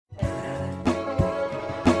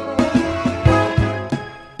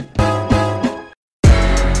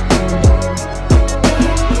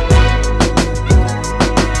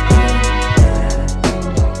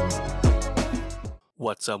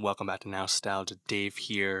What's up? Welcome back to Nostalgia. Dave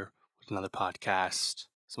here with another podcast.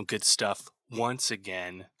 Some good stuff. Once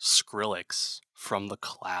again, Skrillex from the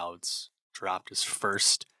Clouds dropped his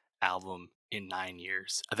first album in 9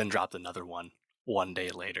 years and then dropped another one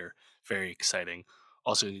day later. Very exciting.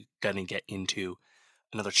 Also, gonna get into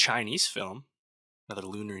another Chinese film, another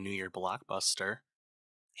Lunar New Year blockbuster,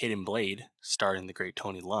 Hidden Blade, starring the great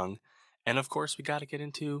Tony Leung. And of course, we got to get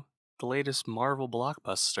into the latest Marvel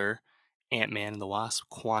blockbuster, Ant-Man and the Wasp: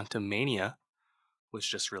 Quantumania, was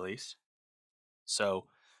just released. So,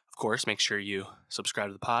 of course, make sure you subscribe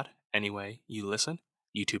to the pod anyway you listen.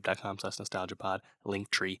 YouTube.com/nostalgiapod,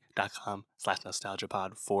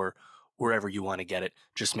 linktree.com/nostalgiapod for wherever you want to get it.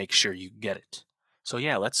 Just make sure you get it. So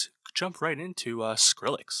yeah, let's jump right into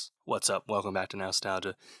Skrillex. What's up? Welcome back to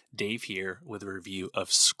Nostalgia. Dave here with a review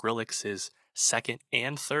of Skrillex's second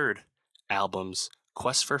and third albums,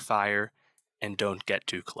 Quest for Fire and Don't Get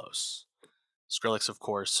Too Close. Skrillex, of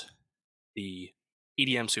course, the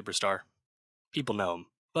EDM superstar. People know him,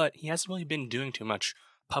 but he hasn't really been doing too much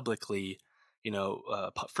publicly,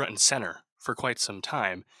 front and center for quite some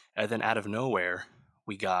time. And then out of nowhere,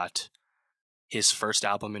 we got his first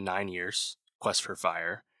album in 9 years, Quest for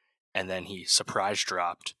Fire, and then he surprise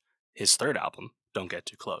dropped his third album, Don't Get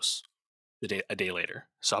Too Close, a day later.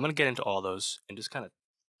 So I'm gonna get into all those and just kind of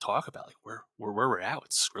talk about like where we're at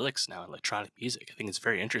with Skrillex now in electronic music. I think it's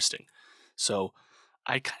very interesting. So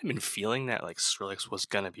I kind of been feeling that like Skrillex was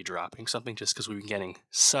gonna be dropping something just because we've been getting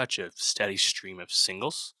such a steady stream of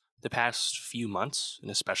singles the past few months, and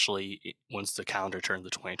especially once the calendar turned to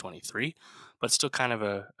 2023. But still kind of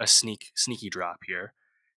a sneaky drop here.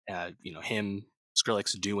 Him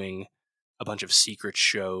Skrillex doing a bunch of secret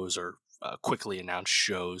shows or quickly announced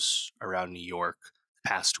shows around New York the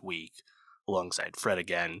past week, alongside Fred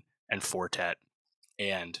again and Fortet,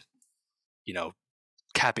 and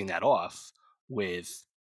capping that off with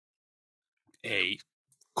a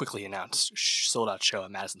quickly announced sold out show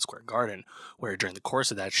at Madison Square Garden, where during the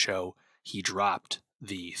course of that show he dropped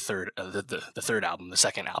the third album, the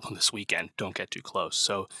second album this weekend, Don't Get Too Close.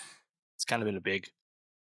 So it's kind of been a big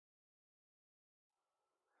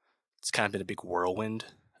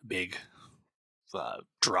whirlwind, a big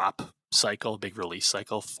drop cycle, big release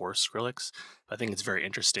cycle for Skrillex. But I think it's very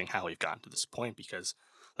interesting how we've gotten to this point because,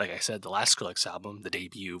 like I said, the last Skrillex album, the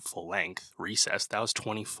debut full length, Recess, that was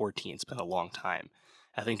 2014. It's been a long time.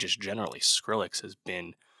 I think just generally, Skrillex has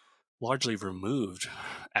been largely removed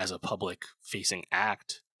as a public facing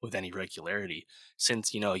act with any regularity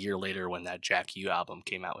since, a year later when that Jack U album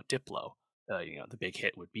came out with Diplo, the big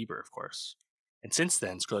hit with Bieber, of course. And since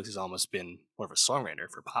then, Skrillex has almost been more of a songwriter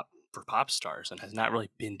for pop stars and has not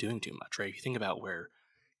really been doing too much, right? If you think about where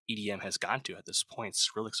EDM has gone to at this point,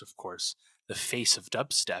 Skrillex, of course, the face of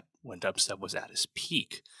dubstep when dubstep was at its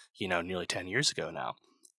peak, nearly 10 years ago now.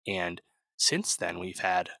 And since then, we've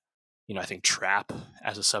had, I think trap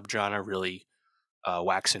as a subgenre really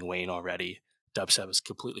wax and wane already. Dubstep has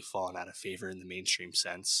completely fallen out of favor in the mainstream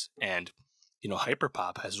sense. And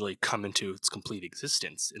hyperpop has really come into its complete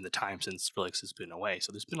existence in the time since Skrillex has been away.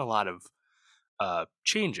 So there's been a lot of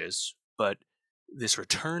changes, but this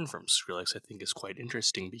return from Skrillex, I think, is quite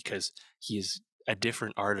interesting because he's a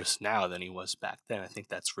different artist now than he was back then. I think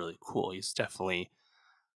that's really cool. He's definitely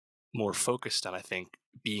more focused on, I think,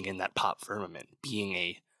 being in that pop firmament, being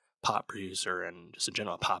a pop producer and just in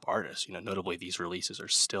general a pop artist. Notably these releases are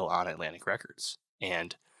still on Atlantic Records.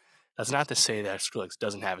 And that's not to say that Skrillex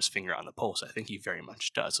doesn't have his finger on the pulse. I think he very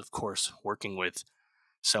much does. Of course, working with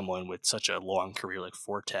someone with such a long career like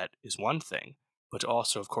Fortet is one thing, but to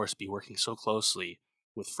also, of course, be working so closely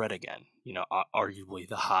with Fred again, arguably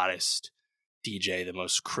the hottest DJ, the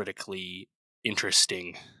most critically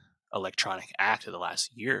interesting electronic act of the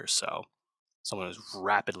last year or so, someone who's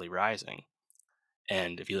rapidly rising.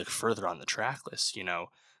 And if you look further on the track list,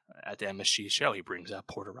 at the MSG show, he brings up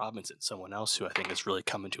Porter Robinson, someone else who I think has really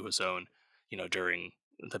come into his own, during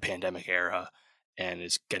the pandemic era and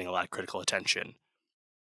is getting a lot of critical attention.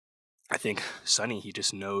 I think Sonny, he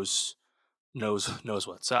just knows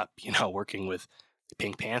what's up, working with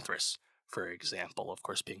Pink Panthers, for example. Of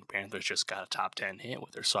course, Pink Panthers just got a top 10 hit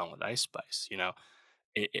with their song with Ice Spice. I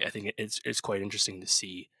think it's quite interesting to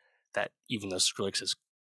see that even though Skrillex has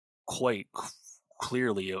quite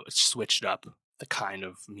clearly switched up the kind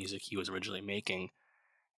of music he was originally making,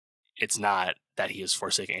 it's not that he is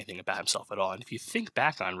forsaking anything about himself at all. And if you think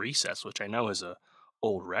back on Recess, which I know is a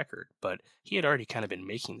old record, but he had already kind of been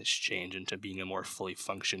making this change into being a more fully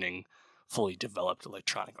functioning, fully developed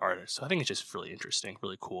electronic artist. So I think it's just really interesting,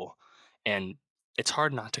 really cool. And it's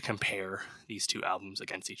hard not to compare these two albums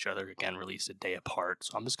against each other, again, released a day apart.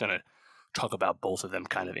 So I'm just going to talk about both of them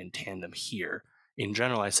kind of in tandem here In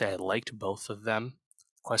general, I say I liked both of them.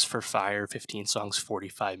 Quest for Fire, 15 songs,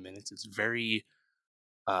 45 minutes. It's very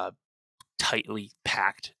uh, tightly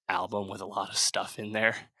packed album with a lot of stuff in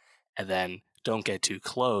there. And then Don't Get Too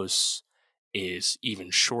Close is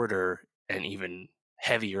even shorter and even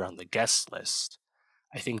heavier on the guest list.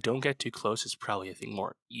 I think Don't Get Too Close is probably, I think,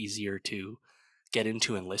 more easier to get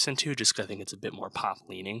into and listen to just because I think it's a bit more pop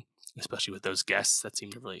leaning, especially with those guests that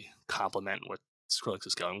seem to really complement what Skrillex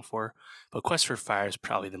is going for. But Quest for Fire is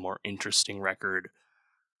probably the more interesting record.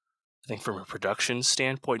 I think from a production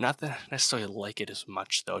standpoint, not that I necessarily like it as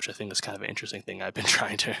much though, which I think is kind of an interesting thing I've been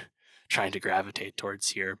trying to gravitate towards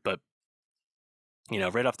here. But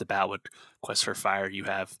right off the bat with Quest for Fire, you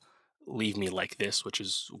have Leave Me Like This, which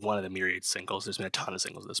is one of the myriad singles. There's been a ton of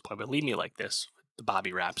singles at this point, but Leave Me Like This, the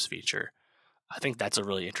Bobby Raps feature, I think that's a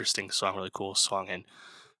really interesting song, really cool song. And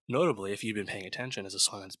notably, if you've been paying attention, is a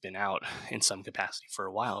song that's been out in some capacity for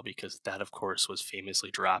a while because that, of course, was famously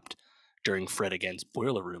dropped during Fred Again's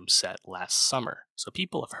Boiler Room set last summer. So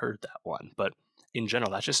people have heard that one. But in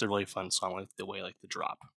general, that's just a really fun song, like the way like the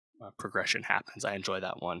drop progression happens. I enjoy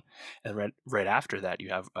that one. And right after that, you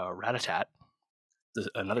have Rat-a-tat,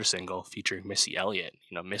 another single featuring Missy Elliott.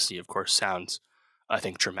 Missy, of course, sounds, I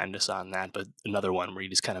think, tremendous on that, but another one where you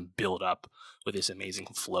just kind of build up with this amazing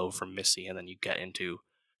flow from Missy, and then you get into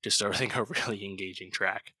just, I think, a really engaging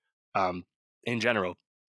track. In general,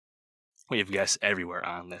 we have guests everywhere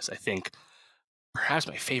on this. I think perhaps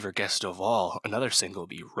my favorite guest of all, another single would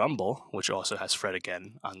be Rumble, which also has Fred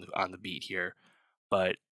again on the beat here,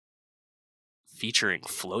 but featuring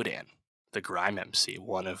Flodan, the grime MC,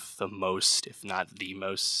 one of the most, if not the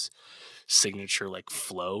most signature like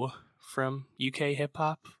flow from UK hip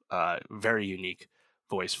hop. Very unique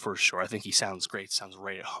voice for sure. I think he sounds great, sounds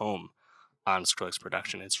right at home on Skrillex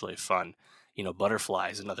production. It's really fun.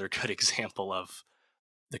 Butterfly is another good example of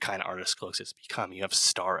the kind of artist Skrillex has become. You have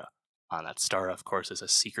Stara on that. Stara, of course, is a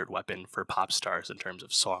secret weapon for pop stars in terms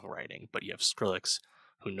of songwriting, but you have Skrillex,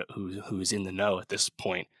 who's in the know at this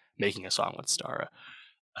point, making a song with Stara.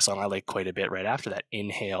 A song I like quite a bit right after that,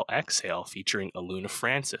 Inhale, Exhale, featuring Aluna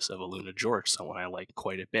Francis of Aluna George, someone I like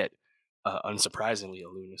quite a bit. Unsurprisingly,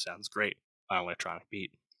 Aluna sounds great on electronic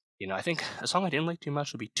beat. I think a song I didn't like too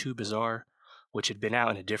much would be Too Bizarre, which had been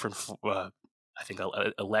out in a different, I think,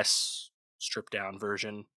 a less stripped down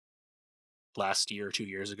version last year or 2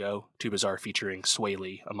 years ago. Too Bizarre featuring Sway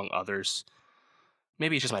Lee, among others.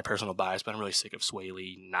 Maybe it's just my personal bias, but I'm really sick of Sway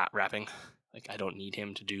Lee not rapping. Like, I don't need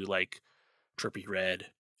him to do, like, Trippy Red,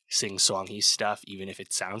 sing-songy stuff, even if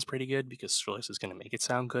it sounds pretty good, because Skrillex is going to make it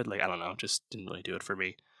sound good. Like, I don't know, just didn't really do it for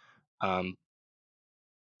me.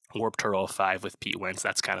 Warp Tour 05 with Pete Wentz,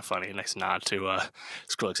 that's kind of funny. A nice nod to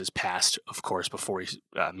Skrillex's past, of course, before he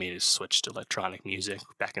made his switch to electronic music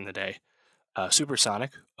back in the day.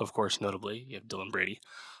 Supersonic, of course, notably, you have Dylan Brady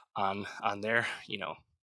on there.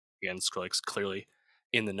 Again, Skrillex clearly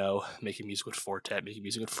in the know, making music with Fortet, making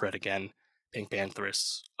music with Fred again, Pink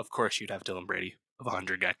Panthers. Of course, you'd have Dylan Brady of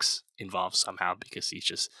 100X involved somehow because he's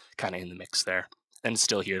just kind of in the mix there. And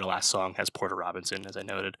still here, the last song has Porter Robinson, as I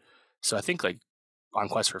noted. So I think, like, on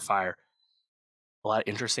Quest for Fire, a lot of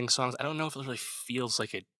interesting songs. I don't know if it really feels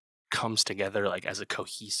like it comes together like as a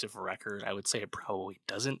cohesive record. I would say it probably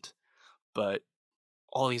doesn't, but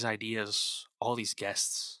all these ideas, all these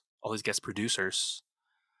guests, all these guest producers,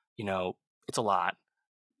 it's a lot.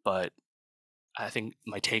 But I think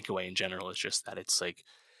my takeaway in general is just that it's like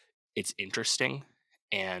it's interesting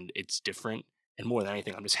and it's different. And more than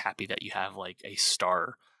anything, I'm just happy that you have like a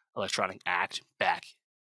star electronic act back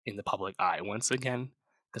in the public eye once again,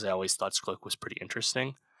 because I always thought Skloak was pretty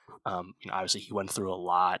interesting. Obviously he went through a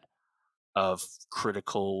lot of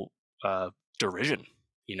critical derision,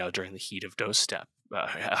 during the heat of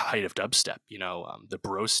height of dubstep, the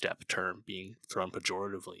bro step term being thrown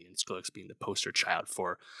pejoratively, and Skrillex being the poster child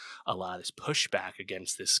for a lot of this pushback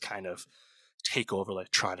against this kind of take over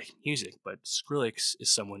electronic music. But Skrillex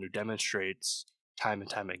is someone who demonstrates time and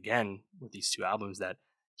time again with these two albums that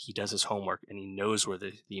he does his homework and he knows where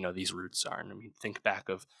these roots are. And I mean, think back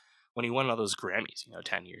of when he won all those Grammys,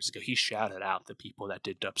 10 years ago, he shouted out the people that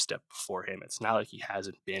did dubstep before him. It's not like he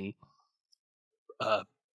hasn't been, uh,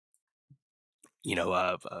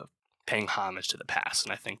 paying homage to the past.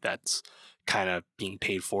 And I think that's kind of being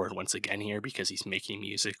paid forward once again here because he's making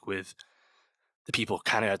music with the people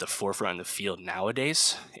kind of at the forefront of the field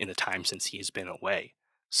nowadays in the time since he's been away.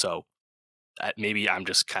 So maybe I'm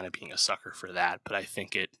just kind of being a sucker for that, but I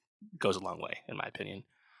think it goes a long way in my opinion.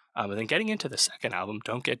 And then getting into the second album,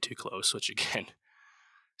 Don't Get Too Close, which again,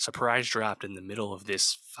 surprise dropped in the middle of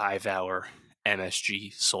this 5-hour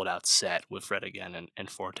MSG sold out set with Fred again and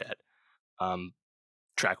Fortet.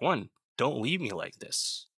 Track one, Don't Leave Me Like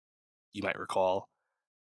This, you might recall,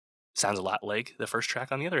 sounds a lot like the first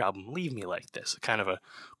track on the other album, Leave Me Like This. Kind of a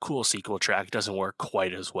cool sequel track. It doesn't work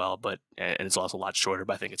quite as well, but and it's also a lot shorter,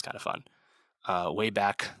 but I think it's kind of fun. Way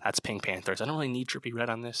Back, that's Pink Panthers. I don't really need Trippy Red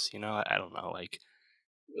on this, I don't know. Like,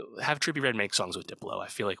 have Trippy Red make songs with Diplo. I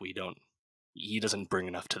feel like we don't. He doesn't bring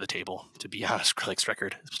enough to the table to be on a Skrillex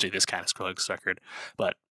record, especially this kind of Skrillex record.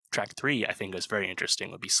 But track 3, I think, is very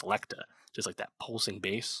interesting. Would be Selecta, just like that pulsing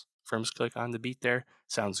bass from Skrillex on the beat there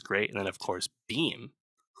sounds great. And then of course Beam,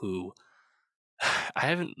 who I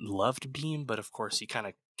haven't loved Beam, but of course he kind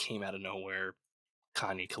of came out of nowhere.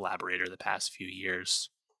 Kanye collaborator the past few years.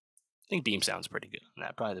 I think Beam sounds pretty good on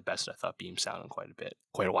that. Probably the best I thought Beam sounded in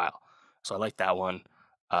quite a while. So I like that one.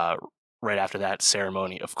 Uh, right after that,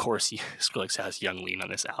 Ceremony. Of course, Skrillex has Young Lean on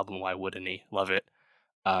this album. Why wouldn't he? Love it.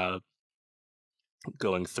 Uh,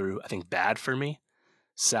 going through, I think Bad for Me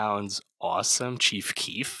sounds awesome. Chief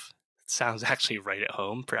Keef sounds actually right at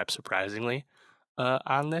home, perhaps surprisingly,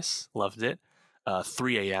 on this. Loved it.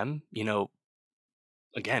 3 a.m.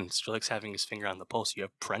 Again, Skrillex having his finger on the pulse. You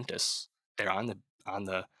have Prentice there on the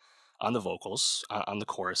on the vocals, on the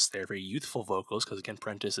chorus. They're very youthful vocals because again,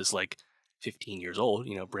 Prentice is like 15 years old,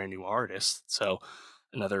 brand new artist. So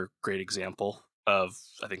another great example of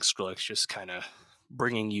I think Skrillex just kind of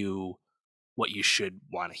bringing you what you should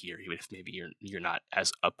want to hear, even if maybe you're not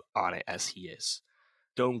as up on it as he is.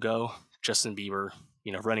 Don't Go, Justin Bieber,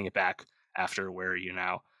 running it back after Where Are You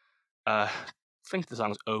Now. I think the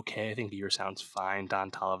song's okay. I think Bieber sounds fine.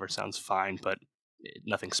 Don Toliver sounds fine, but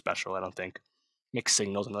nothing special, I don't think. Mixed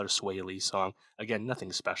Signals, another Sway Lee song. Again,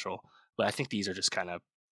 nothing special, but I think these are just kind of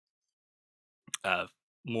uh,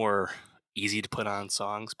 more easy to put on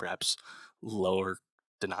songs, perhaps lower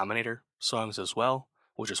denominator songs as well,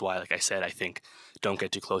 which is why, like I said, I think Don't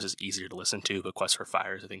Get Too Close is easier to listen to, but Quest for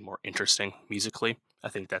Fire is, I think, more interesting musically. I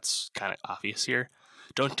think that's kind of obvious here.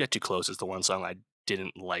 Don't Get Too Close is the one song I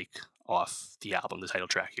didn't like off the album, the title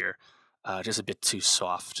track here. Just a bit too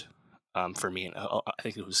soft for me, and I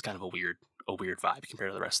think it was kind of a weird vibe compared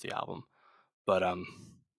to the rest of the album. But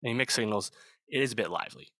Mixed Signals, it is a bit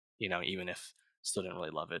lively, even if still didn't really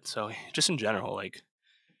love it. So just in general, like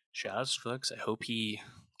shout out to Skrillex. I hope he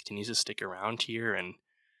continues to stick around here, and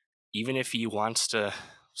even if he wants to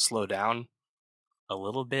slow down a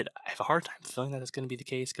little bit, I have a hard time feeling that it's going to be the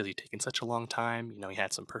case because he's taken such a long time. He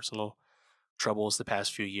had some personal troubles the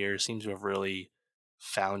past few years. Seems to have really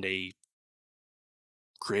found a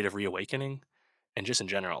creative reawakening, and just in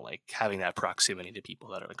general, like having that proximity to people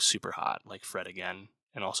that are like super hot, like Fred again,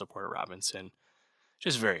 and also Porter Robinson,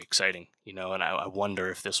 just very exciting, and I wonder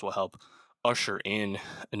if this will help usher in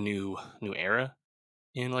a new era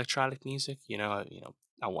in electronic music.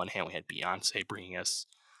 On one hand we had Beyonce bringing us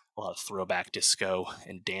a lot of throwback disco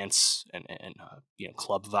and dance and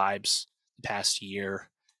club vibes the past year,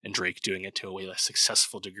 and Drake doing it to a way less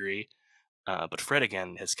successful degree. But Fred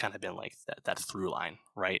again has kind of been like that through line,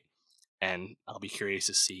 right? And I'll be curious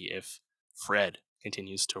to see if Fred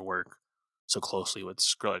continues to work so closely with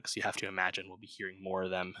Skrillex. You have to imagine we'll be hearing more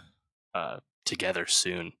of them together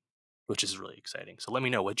soon, which is really exciting. So let me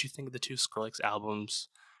know, what you think of the two Skrillex albums?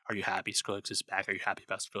 Are you happy Skrillex is back? Are you happy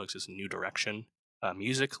about Skrillex's new direction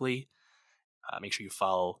musically? Make sure you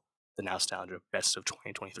follow the Nostalgia Best of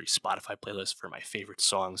 2023 Spotify playlist for my favorite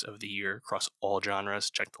songs of the year across all genres.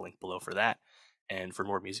 Check the link below for that. And for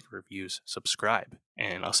more music reviews, subscribe.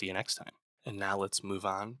 And I'll see you next time. And now let's move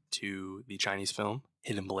on to the Chinese film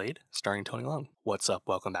Hidden Blade, starring Tony Leung. What's up?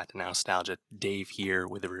 Welcome back to Nostalgia. Dave here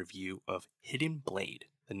with a review of Hidden Blade,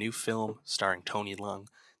 the new film starring Tony Leung,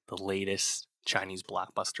 the latest Chinese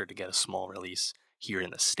blockbuster to get a small release here in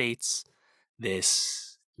the States.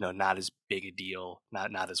 This, not as big a deal,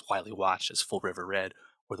 not as widely watched as Full River Red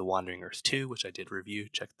or The Wandering Earth 2, which I did review.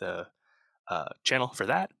 Check the channel for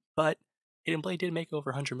that. But Hidden Blade did make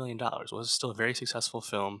over $100 million. It was still a very successful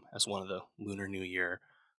film as one of the Lunar New Year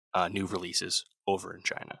new releases over in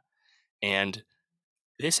China. And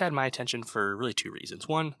this had my attention for really two reasons.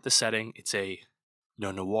 One, the setting. It's a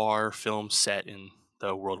noir film set in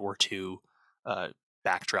the World War II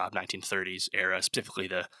backdrop, 1930s era, specifically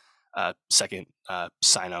the second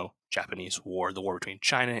Sino-Japanese War, the war between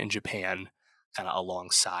China and Japan, kind of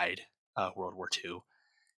alongside World War II.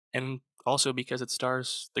 And also because it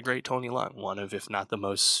stars the great Tony Leung, one of, if not the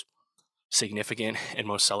most significant and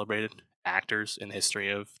most celebrated actors in the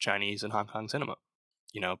history of Chinese and Hong Kong cinema.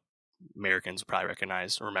 Americans probably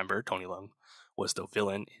recognize or remember Tony Leung was the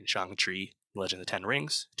villain in Shang-Chi, Legend of the Ten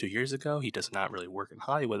Rings, 2 years ago. He does not really work in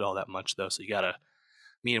Hollywood all that much, though, so you gotta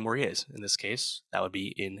meet him where he is. In this case, that would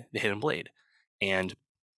be in The Hidden Blade. And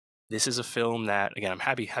this is a film that, again, I'm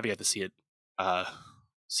happy I had to see it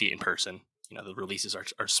see it in person. The releases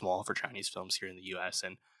are small for Chinese films here in the U.S.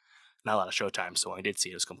 and not a lot of showtime. So when I did see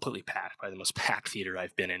it, it was completely packed, probably the most packed theater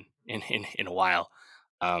I've been in a while.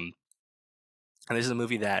 Um, and this is a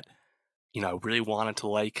movie that I really wanted to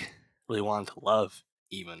like, really wanted to love.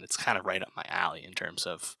 Even it's kind of right up my alley in terms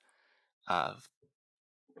of, uh,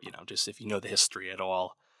 just if you know the history at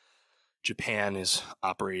all. Japan is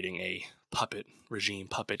operating a puppet regime,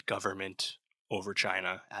 puppet government over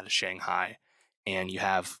China out of Shanghai, and you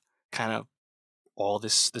have kind of all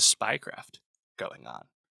this spycraft going on.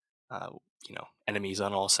 uh, Enemies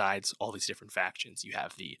on all sides, all these different factions. You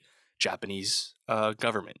have the Japanese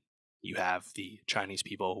government. You have the Chinese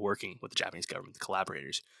people working with the Japanese government, the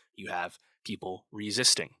collaborators. You have people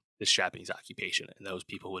resisting this Japanese occupation, and those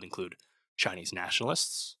people would include Chinese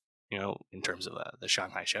nationalists, in terms of the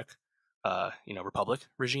Shanghai Shek, Republic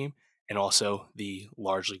regime, and also the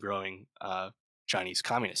largely growing Chinese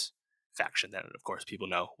Communist faction that, of course, people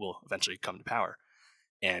know will eventually come to power.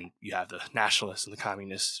 And you have the nationalists and the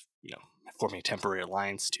communists, forming a temporary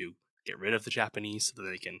alliance to get rid of the Japanese so that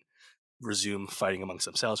they can resume fighting amongst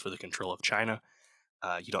themselves for the control of China.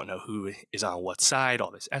 You don't know who is on what side,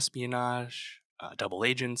 all this espionage, double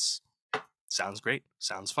agents. Sounds great.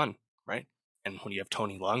 Sounds fun, right? And when you have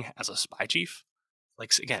Tony Leung as a spy chief,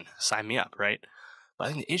 like, again, sign me up, right? But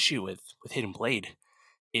I think the issue with Hidden Blade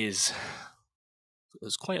is it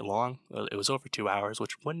was quite long. It was over 2 hours,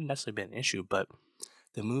 which wouldn't necessarily be an issue, but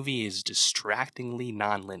the movie is distractingly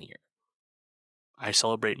non-linear. I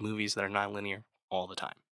celebrate movies that are non-linear all the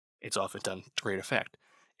time. It's often done to great effect.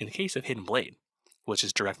 In the case of Hidden Blade, which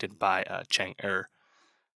is directed by Chang Er,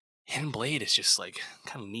 Hidden Blade is just like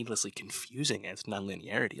kind of needlessly confusing as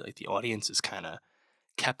non-linearity. Like the audience is kind of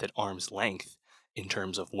kept at arm's length in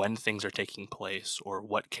terms of when things are taking place or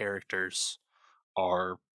what characters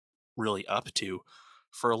are really up to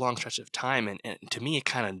for a long stretch of time. And to me, it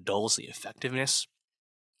kind of dulls the effectiveness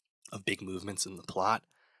of big movements in the plot,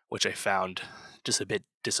 which I found just a bit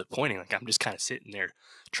disappointing. Like I'm just kind of sitting there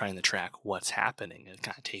trying to track what's happening, and it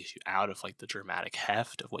kind of takes you out of like the dramatic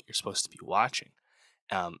heft of what you're supposed to be watching.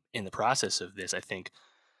 In the process of this, I think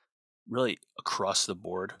really across the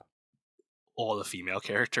board, all the female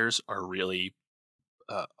characters are really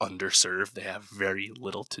underserved. They have very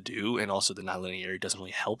little to do, and also the nonlinearity doesn't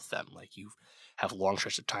really help them. Like you have long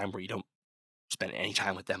stretches of time where you don't spend any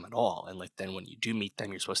time with them at all, and like then when you do meet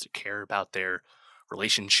them, you're supposed to care about their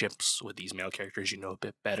relationships with these male characters a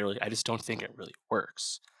bit better. Like, I just don't think it really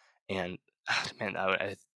works, and man,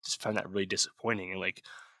 I just found that really disappointing. And like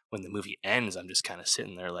when the movie ends, I'm just kind of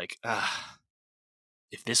sitting there like,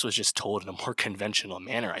 if this was just told in a more conventional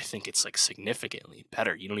manner, I think it's like significantly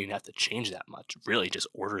better. You don't even have to change that much. Really, just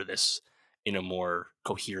order this in a more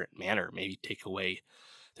coherent manner. Maybe take away.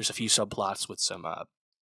 There's a few subplots with some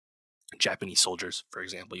Japanese soldiers, for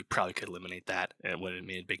example. You probably could eliminate that, and it would have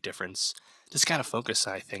made a big difference. Just kind of focus,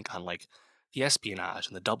 I think, on like the espionage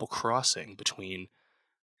and the double crossing between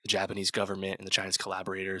the Japanese government and the Chinese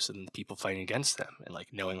collaborators and the people fighting against them, and like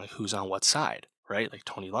knowing like who's on what side, right? Like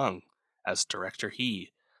Tony Leung as director,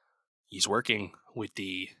 he's working with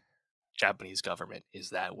the Japanese government.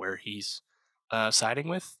 Is that where he's siding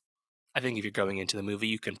with? I think if you're going into the movie,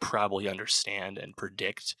 you can probably understand and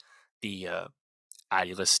predict the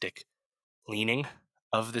idealistic leaning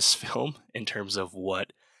of this film in terms of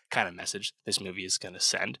what kind of message this movie is going to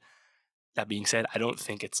send. That being said, I don't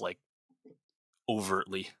think it's like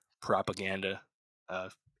overtly propaganda uh,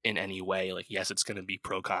 in any way. Like, yes, it's going to be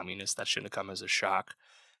pro-communist. That shouldn't come as a shock.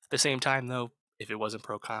 At the same time, though, if it wasn't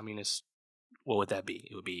pro-communist, what would that be?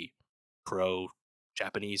 It would be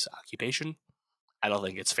pro-Japanese occupation. I don't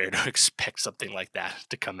think it's fair to expect something like that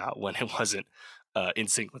to come out when it wasn't in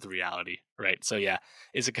sync with reality, right? So yeah,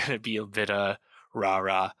 is it going to be a bit rah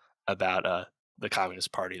rah about the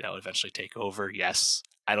Communist Party that would eventually take over? Yes.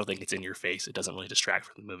 I don't think it's in your face. It doesn't really distract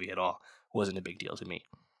from the movie at all. It wasn't a big deal to me.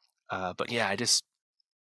 But yeah, I just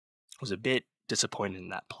was a bit disappointed in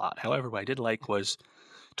that plot. However, what I did like was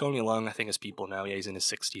Tony Leung. I think as people know, yeah, he's in his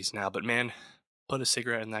 60s now, but man, put a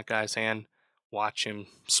cigarette in that guy's hand, watch him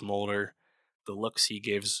smolder, the looks he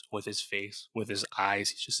gives with his face, with his eyes.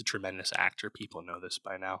 He's just a tremendous actor. People know this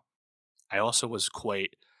by now. I also was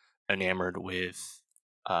quite enamored with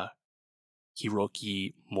uh,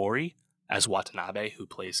 Hiroki Mori as Watanabe, who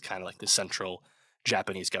plays kind of like the central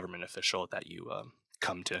Japanese government official that you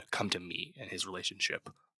come to meet, and his relationship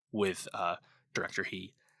with director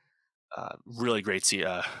He. Really great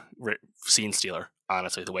scene stealer,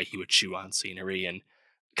 honestly, the way he would chew on scenery, and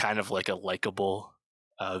kind of like a likable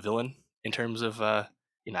villain in terms of, I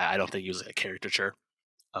don't think he was like a caricature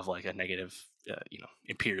of like a negative,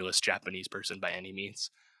 imperialist Japanese person by any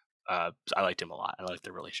means. I liked him a lot. I liked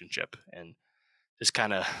their relationship, and just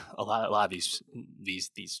kind of a lot of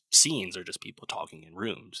these scenes are just people talking in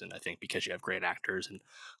rooms. And I think because you have great actors, and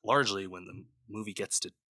largely when the movie gets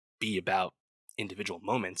to be about individual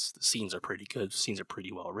moments, the scenes are pretty good. The scenes are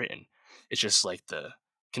pretty well written. It's just like the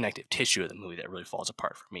connective tissue of the movie that really falls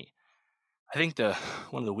apart for me. I think the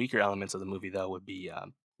one of the weaker elements of the movie though would be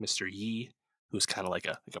Mr. Yi, who's kind of like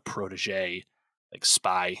a protege, like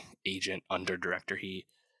spy agent under director. He,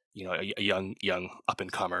 a young up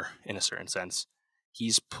and comer in a certain sense.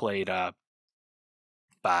 He's played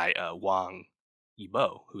by Wang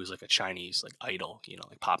Yibo, who is like a Chinese like idol,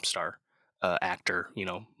 like pop star actor,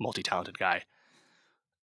 multi talented guy.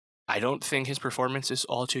 I don't think his performance is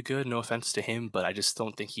all too good. No offense to him, but I just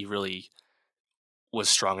don't think he really was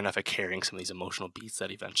strong enough at carrying some of these emotional beats that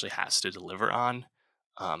he eventually has to deliver on.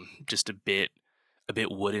 Just a bit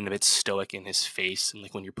wooden, a bit stoic in his face, and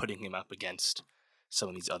like when you're putting him up against some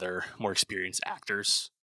of these other more experienced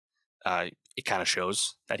actors, it kind of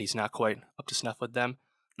shows that he's not quite up to snuff with them.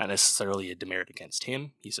 Not necessarily a demerit against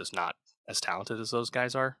him. He's just not as talented as those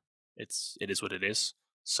guys are. It is what it is.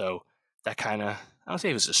 So that kind of, I don't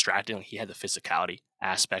say it was distracting. Like he had the physicality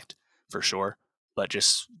aspect for sure, but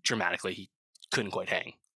just dramatically he couldn't quite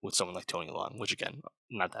hang with someone like Tony Leung, which again,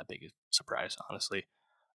 not that big a surprise, honestly.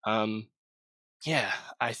 Um, yeah,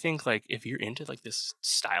 I think like if you're into like this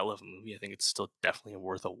style of movie, I think it's still definitely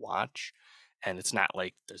worth a watch. And it's not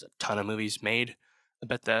like there's a ton of movies made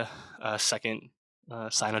about the second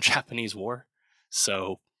Sino-Japanese War,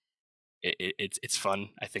 so it's fun,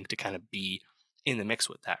 I think, to kind of be in the mix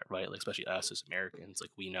with that, right? Like especially us as Americans,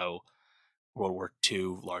 like we know World War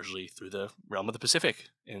II largely through the realm of the Pacific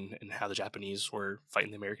and how the Japanese were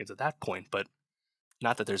fighting the Americans at that point, but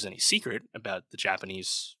not that there's any secret about the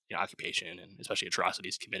Japanese occupation and especially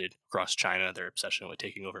atrocities committed across China. Their obsession with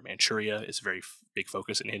taking over Manchuria is a very big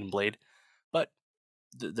focus in Hidden Blade. But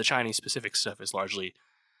the Chinese specific stuff is largely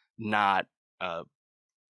not uh,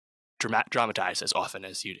 dramatized as often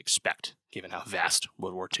as you'd expect, given how vast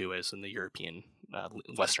World War II is and the European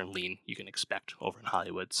Western lean you can expect over in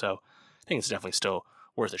Hollywood. So I think it's definitely still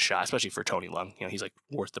worth a shot, especially for Tony Leung. He's like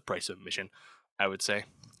worth the price of admission, I would say.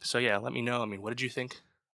 So yeah, let me know. I mean, what did you think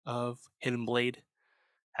of Hidden Blade?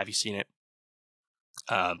 Have you seen it?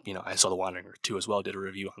 I saw The Wanderer 2 as well, did a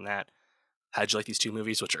review on that. How'd you like these two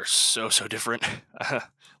movies, which are so different?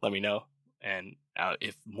 Let me know. And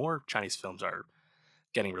if more Chinese films are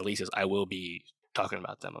getting releases, I will be talking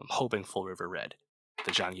about them. I'm hoping Full River Red,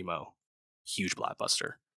 the Zhang Yimou huge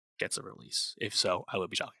blockbuster, gets a release. If so, I will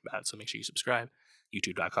be talking about it. So make sure you subscribe,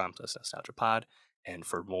 youtube.com/nostalgiapod. And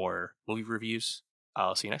for more movie reviews,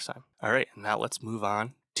 I'll see you next time. All right, now let's move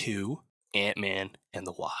on to Ant-Man and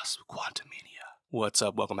the Wasp, Quantumania. What's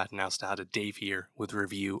up? Welcome back to Nostalgia. Dave here with a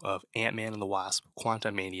review of Ant-Man and the Wasp,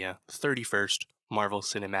 Quantumania, 31st Marvel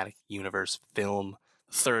Cinematic Universe film,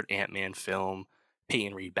 third Ant-Man film,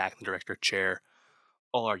 Peyton Reed back in the director chair,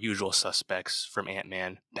 all our usual suspects from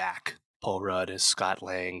Ant-Man back, Paul Rudd as Scott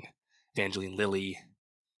Lang, Evangeline Lilly,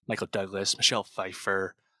 Michael Douglas, Michelle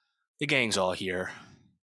Pfeiffer, the gang's all here.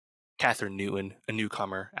 Catherine Newton, a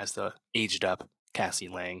newcomer, as the aged-up Cassie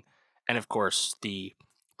Lang, and of course the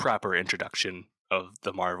proper introduction of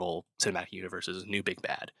the Marvel Cinematic Universe's new big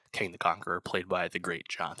bad, Kang the Conqueror, played by the great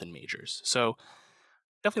Jonathan Majors. So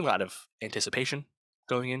definitely a lot of anticipation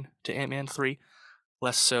going into Ant-Man 3,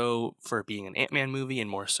 less so for being an Ant-Man movie and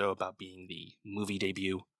more so about being the movie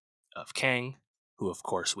debut of Kang, who of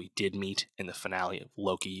course we did meet in the finale of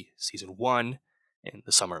Loki Season 1 in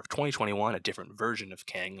the summer of 2021, a different version of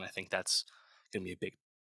Kang. And I think that's going to be a big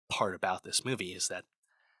part about this movie, is that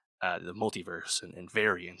the multiverse and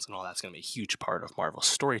variants and all that's going to be a huge part of Marvel's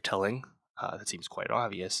storytelling. That seems quite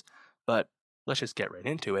obvious, but let's just get right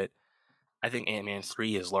into it. I think Ant-Man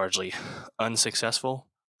 3 is largely unsuccessful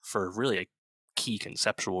for really a key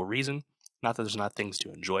conceptual reason. Not that there's not things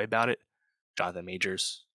to enjoy about it. Jonathan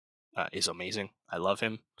Majors is amazing. I love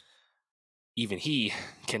him. Even he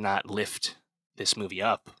cannot lift this movie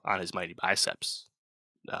up on his mighty biceps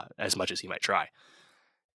as much as he might try.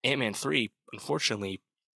 Ant-Man 3, unfortunately,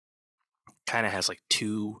 kind of has like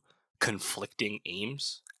two conflicting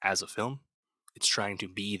aims as a film. It's trying to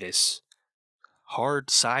be this hard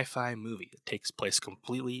sci-fi movie that takes place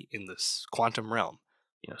completely in this quantum realm,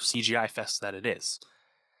 CGI fest that it is.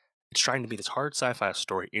 It's trying to be this hard sci-fi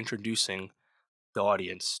story introducing the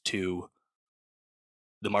audience to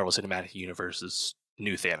the Marvel Cinematic Universe's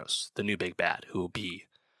new Thanos, the new big bad, who will be,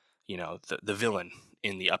 the villain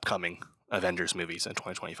in the upcoming Avengers movies in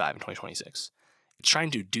 2025 and 2026. It's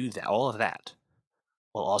trying to do that, all of that,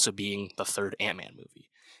 while also being the third Ant-Man movie.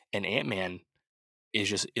 And Ant-Man is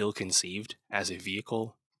just ill-conceived as a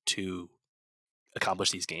vehicle to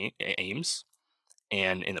accomplish these aims,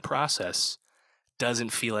 and in the process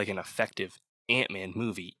doesn't feel like an effective Ant-Man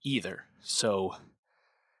movie either. So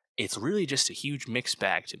it's really just a huge mixed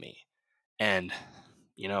bag to me. And,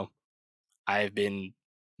 you know, I've been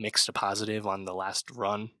mixed to positive on the last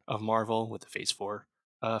run of Marvel with the Phase 4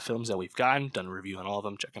 films that we've gotten. Done a review on all of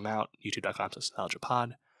them. Check them out.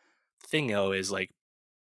 youtube.com/nostalgiapod. The thing, though, is like,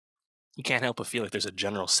 you can't help but feel like there's a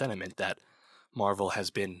general sentiment that Marvel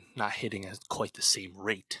has been not hitting at quite the same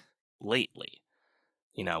rate lately,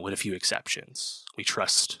 with a few exceptions. We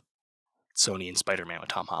trust Sony and Spider-Man with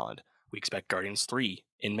Tom Holland. We expect Guardians 3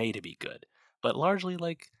 in May to be good. But largely,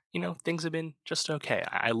 things have been just okay.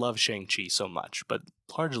 I love Shang-Chi so much, but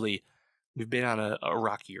largely, we've been on a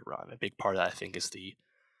rockier run. A big part of that, I think, is the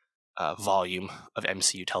volume of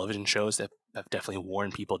MCU television shows that have definitely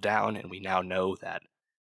worn people down, and we now know that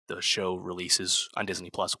the show releases on Disney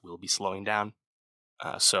Plus will be slowing down.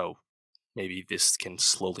 So maybe this can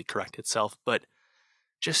slowly correct itself. But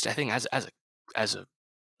just, I think, as a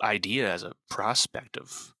idea, as a prospect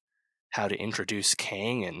of how to introduce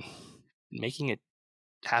Kang and making it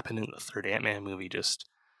happen in the third Ant-Man movie just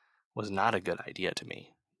was not a good idea to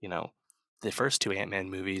me. The first two Ant-Man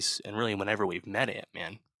movies, and really whenever we've met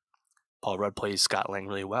Ant-Man, Paul Rudd plays Scott Lang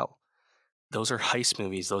really well. Those are heist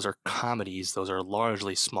movies, those are comedies, those are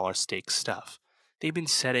largely smaller stakes stuff. They've been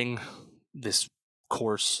setting this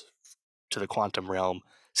course to the quantum realm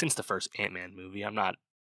since the first Ant-Man movie. I'm not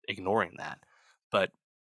ignoring that. But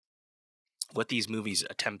what these movies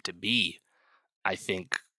attempt to be, I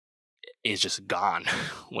think, is just gone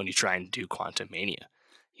when you try and do Quantumania.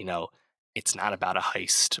 It's not about a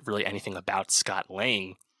heist. Really, anything about Scott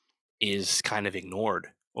Lang is kind of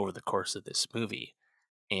ignored over the course of this movie.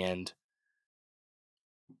 And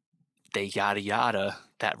they yada yada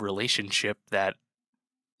that relationship, that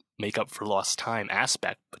make up for lost time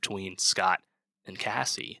aspect between Scott and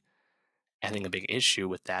Cassie. I think a big issue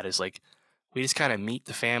with that is we just kind of meet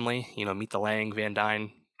the family, meet the Lang Van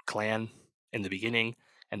Dyne clan in the beginning,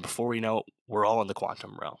 and before we know it, we're all in the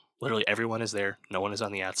quantum realm. Literally everyone is there, no one is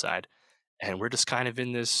on the outside, and we're just kind of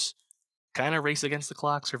in this kind of race against the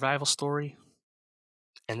clock survival story,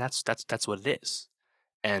 and that's what it is.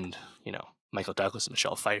 And Michael Douglas and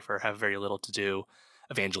Michelle Pfeiffer have very little to do.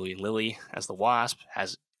 Evangeline Lilly as the Wasp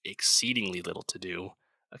has exceedingly little to do.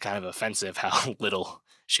 Kind of offensive how little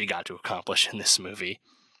she got to accomplish in this movie.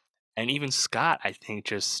 And even Scott, I think,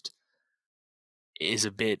 just is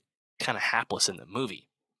a bit kind of hapless in the movie,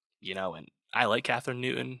 and I like Catherine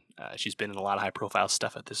Newton. She's been in a lot of high-profile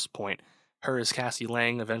stuff at this point. Her as Cassie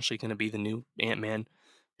Lang, eventually going to be the new Ant-Man,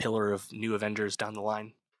 pillar of new Avengers down the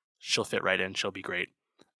line. She'll fit right in. She'll be great.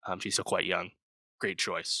 She's still quite young. Great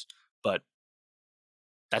choice. But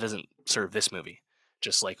that doesn't serve this movie.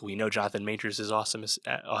 Just like we know Jonathan Majors is awesome as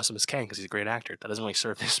Kang because he's a great actor. That doesn't really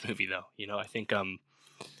serve this movie, though. I think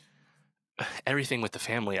everything with the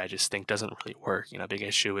family, I just think doesn't really work. Big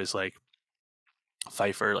issue is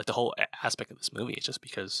Pfeiffer, the whole aspect of this movie is just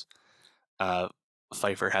because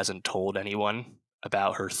Pfeiffer hasn't told anyone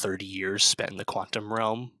about her 30 years spent in the quantum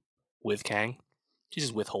realm with Kang. She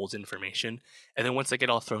just withholds information. And then once they get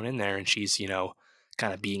all thrown in there and she's,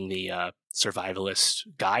 kind of being the survivalist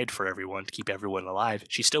guide for everyone to keep everyone alive,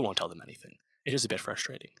 she still won't tell them anything. It is a bit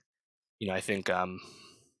frustrating. I think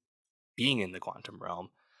being in the quantum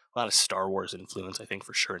realm, a lot of Star Wars influence, I think,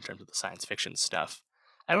 for sure, in terms of the science fiction stuff.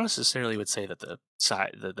 I don't necessarily would say that the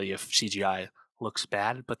CGI looks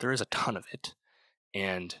bad, but there is a ton of it.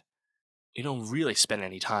 And you don't really spend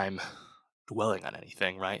any time dwelling on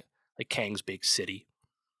anything, right? Like Kang's big city.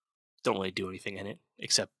 Don't really do anything in it,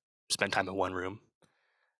 except spend time in one room.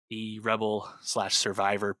 The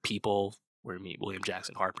rebel/survivor people, where we meet William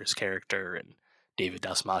Jackson Harper's character and David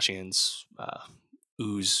Dastmalchian's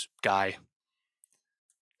ooze guy.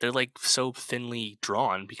 They're so thinly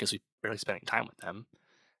drawn because we're barely spending time with them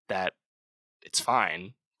that it's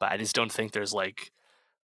fine, but I just don't think there's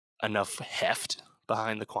enough heft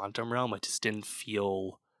behind the quantum realm. It just didn't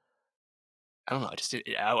feel, I don't know,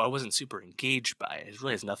 I wasn't super engaged by it. It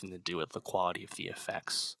really has nothing to do with the quality of the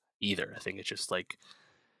effects either. I think it's just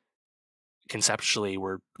conceptually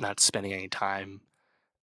we're not spending any time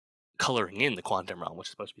coloring in the quantum realm, which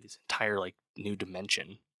is supposed to be this entire new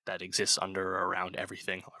dimension that exists under or around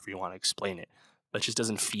everything, however you want to explain it. But it just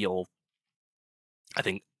doesn't feel, I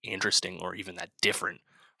think, interesting or even that different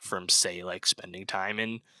from, say, spending time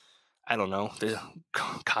in, I don't know, the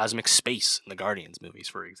cosmic space in the Guardians movies,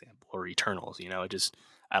 for example, or Eternals. It just,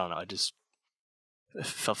 I don't know, it just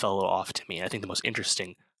felt a little off to me. And I think the most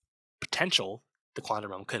interesting potential the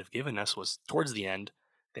quantum realm could have given us was towards the end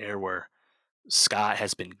there, where Scott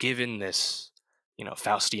has been given this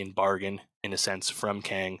Faustian bargain in a sense from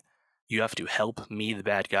Kang. You have to help me, the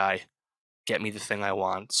bad guy, get me the thing I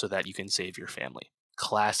want so that you can save your family.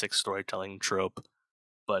 Classic storytelling trope,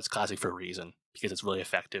 but it's classic for a reason because it's really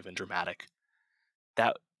effective and dramatic.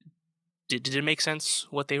 That did it make sense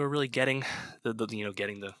what they were really getting? The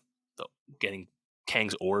getting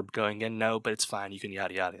Kang's orb going in? No, but it's fine. You can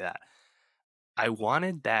yada yada that. I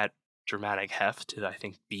wanted that dramatic heft to, I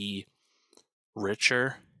think, be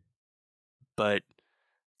richer, but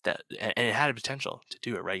and it had a potential to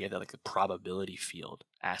do it right. You had the probability field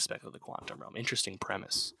aspect of the quantum realm. Interesting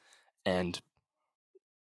premise, and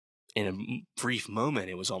in a brief moment,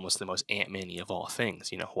 it was almost the most Ant-Man-y of all things.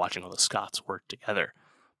 Watching all the Scots work together.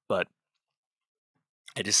 But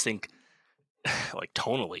I just think, like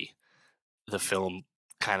tonally, the film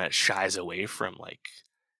kind of shies away from like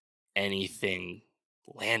anything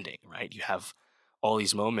landing. Right? You have all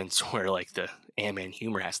these moments where like the Ant-Man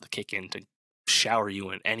humor has to kick in to shower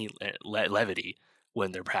you in any levity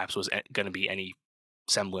when there perhaps was going to be any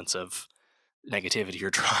semblance of negativity or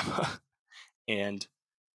drama. And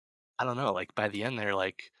I don't know, like by the end there,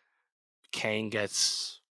 like Kang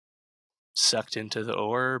gets sucked into the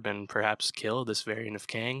orb and perhaps killed, this variant of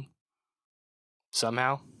Kang,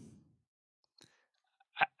 somehow.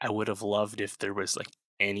 I would have loved if there was like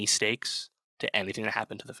any stakes to anything that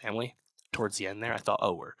happened to the family towards the end there. I thought,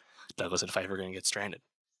 oh, we're Douglas and Pfeiffer going to get stranded.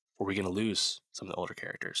 Were we going to lose some of the older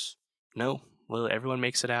characters? No, well, everyone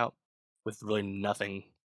makes it out with really nothing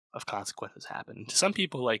of consequences happen. To some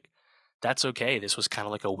people, like, that's okay. This was kind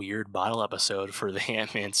of like a weird bottle episode for the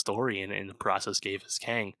Ant-Man story, and in the process gave us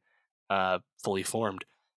Kang fully formed.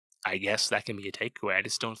 I guess that can be a takeaway. I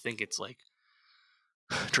just don't think it's like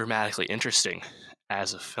dramatically interesting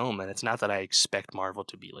as a film, and it's not that I expect Marvel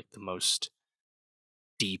to be like the most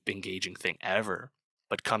deep, engaging thing ever,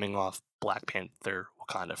 but coming off Black Panther,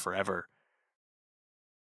 Wakanda Forever,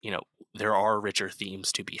 there are richer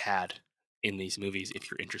themes to be had in these movies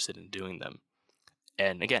if you're interested in doing them.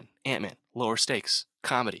 And again, Ant-Man, lower stakes,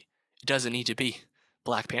 comedy. It doesn't need to be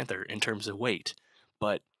Black Panther in terms of weight,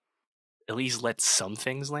 but at least let some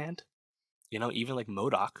things land. Even like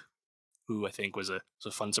MODOK, who I think was a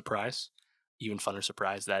fun surprise. Even funner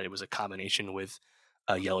surprise that it was a combination with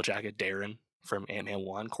Yellow Jacket Darren from Ant-Man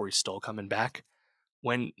 1, Corey Stoll coming back.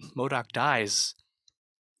 When MODOK dies,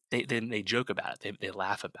 they joke about it. They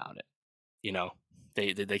laugh about it.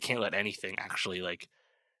 They can't let anything actually like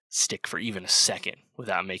stick for even a second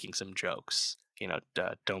without making some jokes.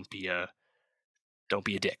 Don't be a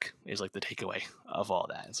dick is like the takeaway of all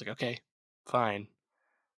that. It's like, okay, fine,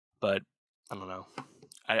 but I don't know.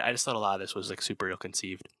 I just thought a lot of this was like super ill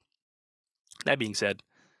conceived. That being said,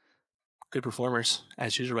 good performers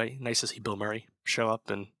as usual. Right? Nice to see Bill Murray show up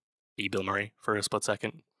and be Bill Murray for a split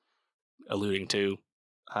second, alluding to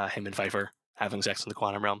him and Pfeiffer having sex in the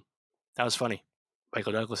quantum realm. That was funny.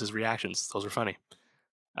 Michael Douglas's reactions, those were funny.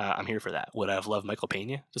 I'm here for that. Would I have loved Michael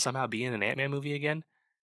Pena to somehow be in an Ant-Man movie again?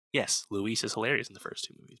 Yes, Luis is hilarious in the first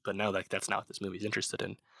two movies, but no, like that's not what this movie is interested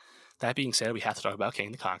in. That being said, we have to talk about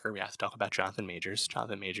King the Conqueror. We have to talk about Jonathan Majors.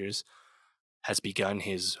 Jonathan Majors has begun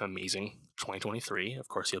his amazing 2023. Of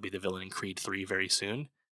course, he'll be the villain in Creed 3 very soon,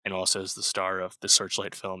 and also is the star of the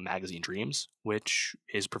Searchlight film Magazine Dreams, which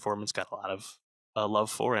his performance got a lot of love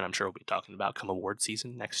for, and I'm sure we'll be talking about come award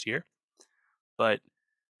season next year. But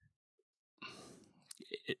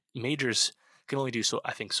Majors can only do so,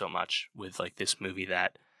 I think, so much with like this movie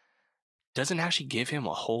that doesn't actually give him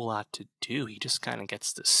a whole lot to do. He just kind of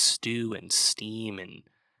gets to stew and steam and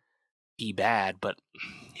be bad, but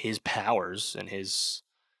his powers and his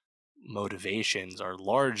motivations are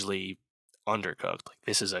largely undercooked. Like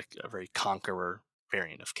this is a very conqueror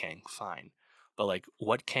variant of Kang, fine. But like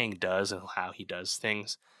what Kang does and how he does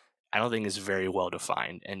things, I don't think is very well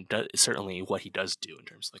defined, and certainly what he does do in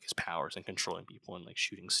terms of like his powers and controlling people and like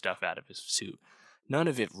shooting stuff out of his suit. None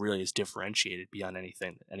of it really is differentiated beyond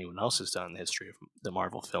anything that anyone else has done in the history of the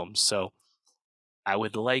Marvel films. So I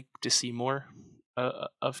would like to see more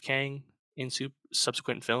of Kang in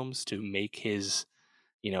subsequent films to make his,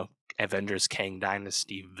 Avengers Kang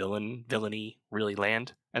Dynasty villainy really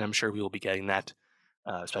land. And I'm sure we will be getting that,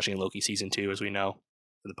 especially in Loki season 2, as we know,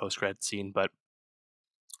 in the post-credit scene. But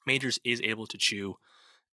Majors is able to chew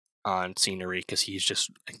on scenery because he's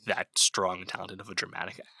just like that strong and talented of a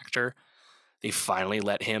dramatic actor. They finally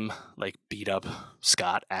let him like beat up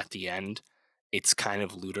Scott at the end. It's kind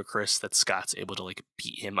of ludicrous that Scott's able to like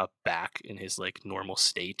beat him up back in his like normal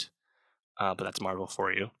state. But that's Marvel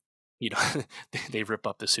for you. They rip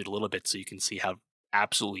up the suit a little bit so you can see how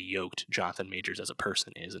absolutely yoked Jonathan Majors as a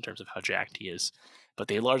person is in terms of how jacked he is. But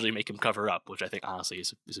they largely make him cover up, which I think honestly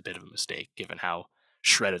is a bit of a mistake given how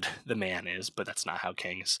shredded the man is, but that's not how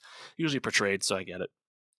Kang is usually portrayed, so I get it.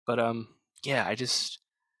 But yeah,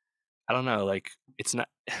 I don't know, like it's not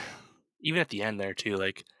even at the end there too,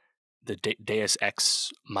 like the Deus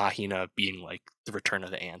Ex Machina being like the return of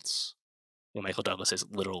the ants. Michael Douglas has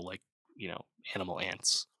literal like animal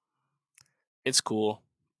ants. It's cool,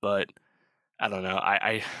 but I don't know.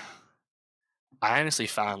 I honestly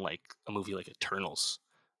found like a movie like Eternals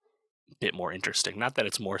a bit more interesting. Not that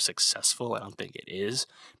it's more successful, I don't think it is,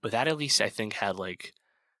 but that at least I think had like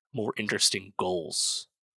more interesting goals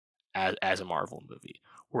as a Marvel movie.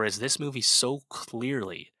 Whereas this movie so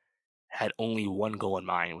clearly had only one goal in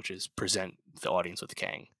mind, which is present the audience with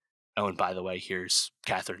Kang. Oh, and by the way, here's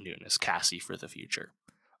Catherine Newton as Cassie for the future.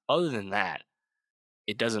 Other than that,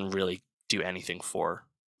 it doesn't really do anything for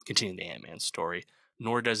continuing the Ant-Man story,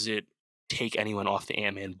 nor does it take anyone off the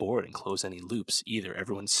Ant-Man board and close any loops either.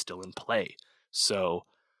 Everyone's still in play. So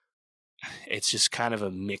it's just kind of a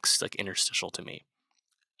mixed like interstitial to me.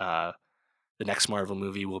 Uh, the next Marvel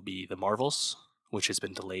movie will be The Marvels, which has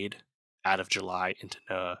been delayed out of July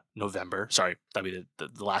into November. Sorry, that'll be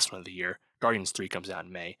the last one of the year. Guardians 3 comes out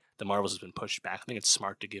in May. The Marvels has been pushed back. I think it's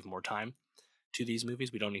smart to give more time to these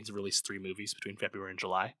movies. We don't need to release 3 movies between February and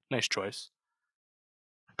July. Nice choice.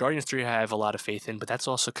 Guardians 3 I have a lot of faith in, but that's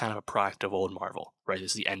also kind of a product of old Marvel, right?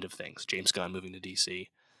 This is the end of things. James Gunn moving to DC.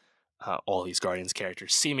 All these Guardians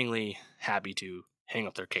characters seemingly happy to hang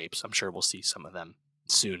up their capes. I'm sure we'll see some of them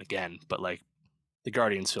soon again, but like the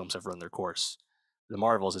Guardians films have run their course. The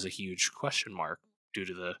Marvels is a huge question mark due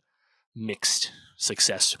to the mixed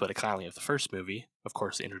success but economy of the first movie. Of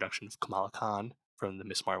course, the introduction of Kamala Khan from the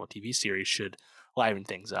Miss Marvel TV series should liven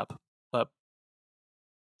things up. But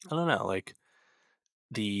I don't know, like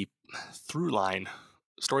the through line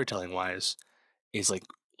storytelling wise is like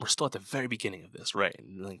we're still at the very beginning of this, right?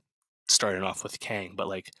 And like starting off with Kang, but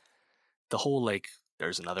like the whole like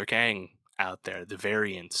there's another Kang out there, the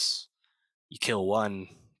variants, you kill one,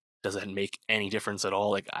 does it make any difference at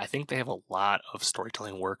all? Like I think they have a lot of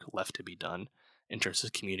storytelling work left to be done in terms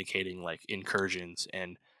of communicating like incursions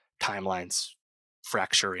and timelines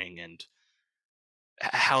fracturing and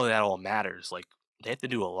how that all matters. Like they have to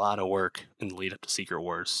do a lot of work in the lead up to Secret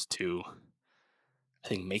Wars to I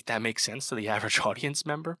think make that make sense to the average audience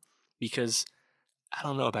member. Because I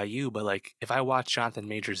don't know about you, but like if I watch Jonathan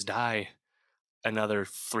Majors die another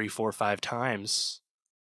 3, 4, 5 times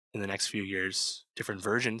in the next few years, different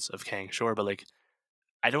versions of Kang, sure, but like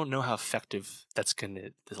I don't know how effective that's gonna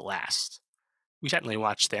last. We technically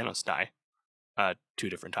watched Thanos die 2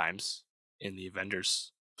 different times in the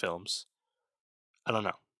Avengers films. I don't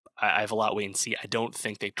know. I have a lot to wait and see. I don't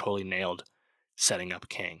think they totally nailed setting up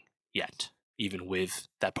Kang yet, even with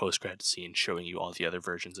that post-credit scene showing you all the other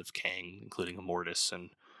versions of Kang, including Immortus and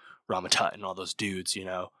Ramatut and all those dudes.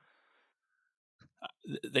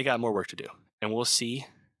 They got more work to do, and we'll see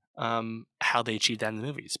how they achieve that in the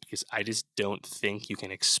movies. Because I just don't think you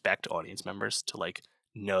can expect audience members to like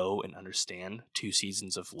know and understand 2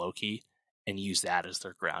 seasons of Loki and use that as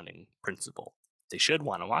their grounding principle. They should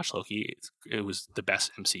want to watch Loki. It was the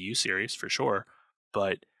best MCU series for sure,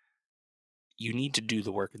 but you need to do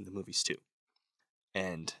the work in the movies too.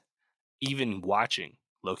 And even watching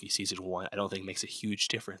Loki season 1, I don't think makes a huge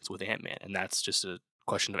difference with Ant-Man, and that's just a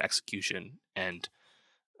question of execution and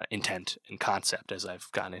intent and concept as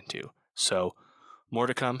I've gotten into. So more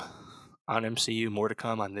to come on MCU, more to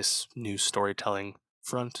come on this new storytelling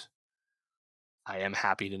front. I am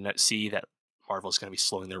happy to see that Marvel's going to be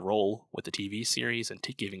slowing their roll with the TV series and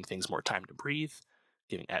giving things more time to breathe,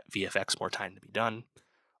 giving VFX more time to be done.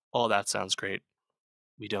 All that sounds great.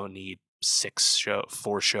 We don't need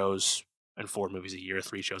 4 shows and 4 movies a year,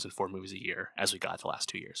 3 shows and 4 movies a year, as we got the last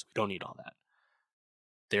 2 years. We don't need all that.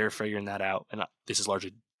 They're figuring that out, and this is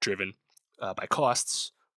largely driven by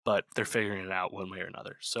costs, but they're figuring it out one way or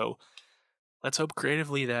another. So let's hope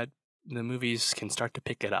creatively that the movies can start to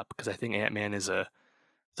pick it up, because I think Ant-Man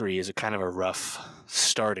 3 is a kind of a rough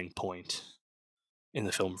starting point in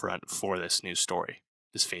the film front for this new story,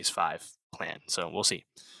 this Phase 5 plan. So we'll see.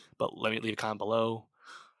 But let me leave a comment below.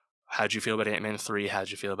 How'd you feel about Ant-Man 3?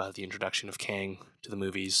 How'd you feel about the introduction of Kang to the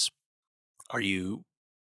movies? Are you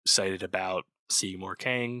excited about seeing more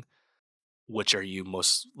Kang? Which are you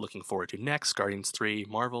most looking forward to next? Guardians 3,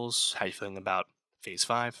 Marvels? How are you feeling about Phase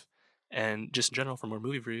 5? And just in general, for more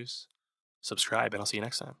movie reviews, subscribe and I'll see you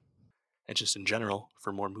next time. And just in general,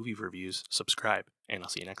 for more movie reviews, subscribe and I'll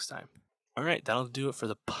see you next time. All right, that'll do it for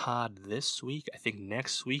the pod this week. I think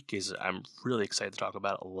next week I'm really excited to talk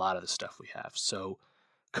about a lot of the stuff we have. So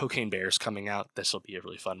Cocaine Bear's coming out. This will be a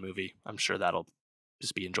really fun movie. I'm sure that'll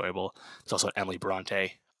just be enjoyable. There's also an Emily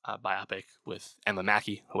Bronte biopic with Emma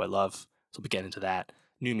Mackey, who I love. So we'll be getting into that.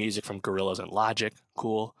 New music from Gorillaz and Logic,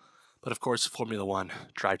 cool. But of course, Formula One,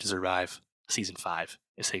 Drive to Survive, Season 5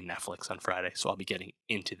 is hitting Netflix on Friday, so I'll be getting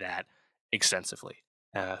into that extensively.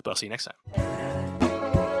 But I'll see you next time.